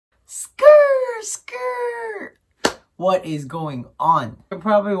Skrr! What is going on? You're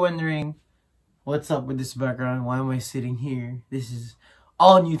probably wondering, what's up with this background? Why am I sitting here? This is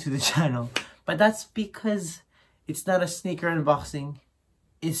all new to the channel. But that's because it's not a sneaker unboxing.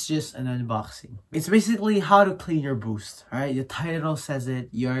 It's just an unboxing. It's basically how to clean your boost. Alright, the title says it.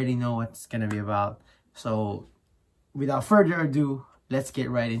 You already know what it's gonna be about. So, without further ado, let's get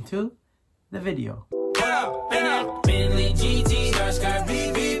right into the video.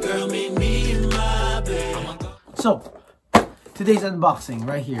 So, today's unboxing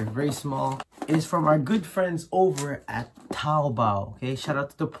right here, very small, is from our good friends over at Taobao. Okay, shout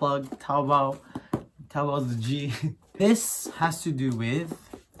out to the plug, Taobao. Taobao's the G. This has to do with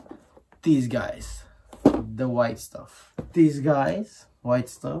these guys, the white stuff. These guys, white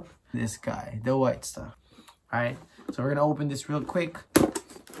stuff. This guy, the white stuff. Alright, so we're gonna open this real quick.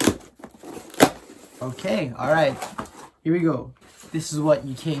 Okay, alright, here we go. This is what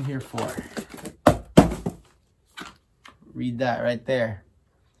you came here for. Read that right there.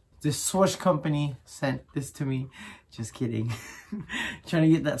 The Swoosh company sent this to me. Just kidding. Trying to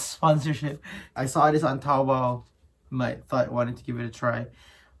get that sponsorship. I saw this on Taobao. Wanted to give it a try.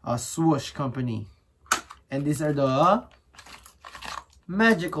 Swoosh company. And these are the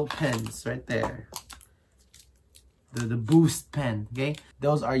magical pens right there. The boost pen, okay?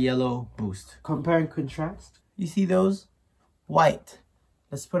 Those are yellow boost. Compare and contrast. You see those? White.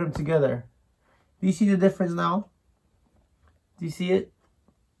 Let's put them together. Do you see the difference now? Do you see it?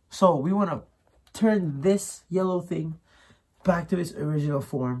 So we want to turn this yellow thing back to its original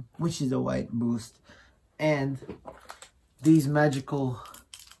form, which is the white boost. And these magical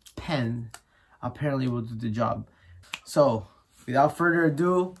pen apparently will do the job. So without further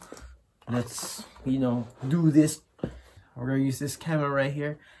ado, let's, do this. We're gonna use this camera right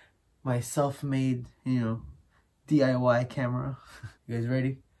here, my self-made, DIY camera. You guys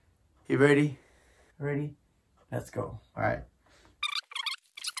ready? You ready? Ready? Let's go. All right.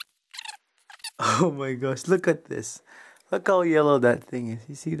 Oh my gosh, look at this. Look how yellow that thing is.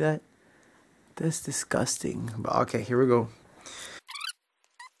 You see that? That's disgusting. But okay, here we go.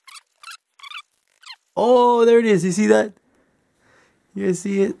 Oh, there it is. You see that? You guys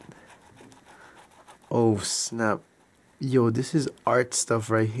see it? Oh, snap. Yo, this is art stuff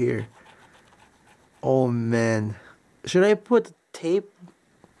right here. Oh, man. Should I put tape?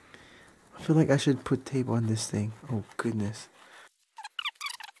 I feel like I should put tape on this thing. Oh, goodness.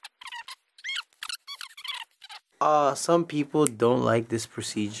 Some people don't like this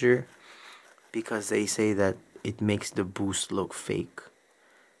procedure because they say that it makes the boost look fake.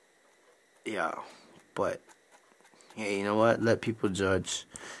 Yeah, but hey, you know what? Let people judge.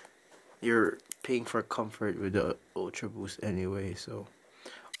 You're paying for comfort with the Ultra Boost anyway, so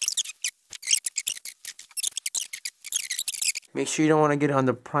make sure you don't want to get it on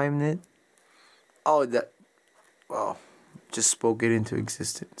the prime knit. Oh, just spoke it into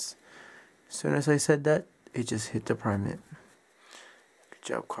existence. As soon as I said that, it just hit the prime knit. Good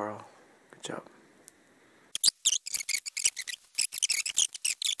job, Carl. Good job.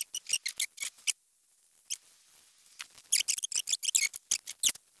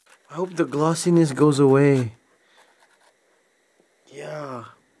 I hope the glossiness goes away. Yeah.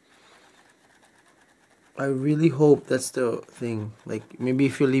 I really hope that's the thing. Like, maybe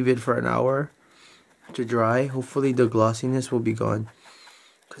if you leave it for an hour to dry, hopefully the glossiness will be gone.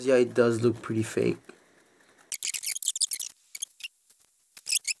 Because, yeah, it does look pretty fake.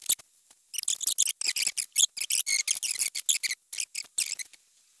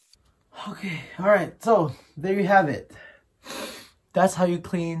 Okay, alright, so there you have it. That's how you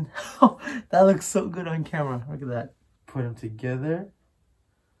clean. That looks so good on camera. Look at that. Put them together.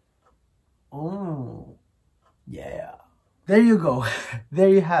 Oh, yeah. There you go. There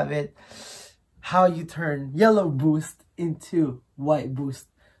you have it. How you turn yellow boost into white boost.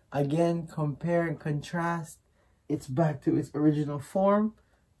 Again, compare and contrast. It's back to its original form.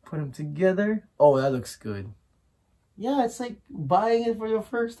 Put them together. Oh, that looks good. Yeah, it's like buying it for the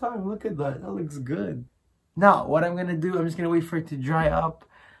first time. Look at that. That looks good. Now, what I'm going to do, I'm just going to wait for it to dry up.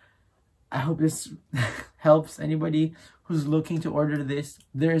 I hope this helps anybody who's looking to order this.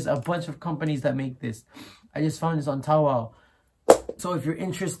 There's a bunch of companies that make this. I just found this on Taobao. So if you're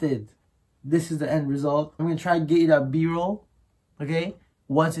interested, this is the end result. I'm going to try to get you that B-roll, okay?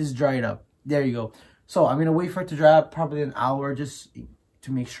 Once it's dried up. There you go. So I'm going to wait for it to dry up probably an hour just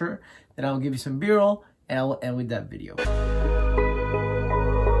to make sure. Then I'll give you some B-roll and I'll end with that video.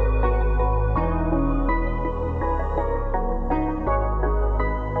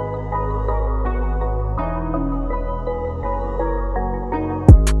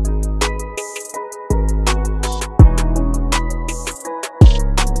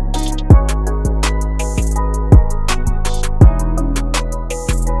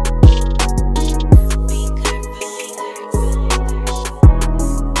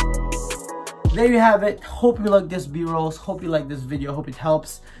 there you have it. Hope you like this B-rolls. Hope you like this video. Hope it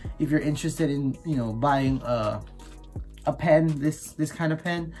helps if you're interested in, you know, buying a pen, this kind of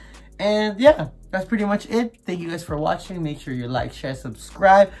pen. And yeah, that's pretty much it. Thank you guys for watching. Make sure you like, share,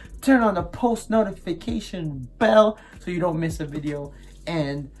 subscribe, turn on the post notification bell so you don't miss a video.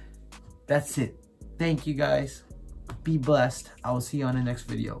 And that's it. Thank you guys. Be blessed. I will see you on the next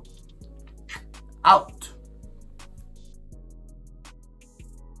video. Out.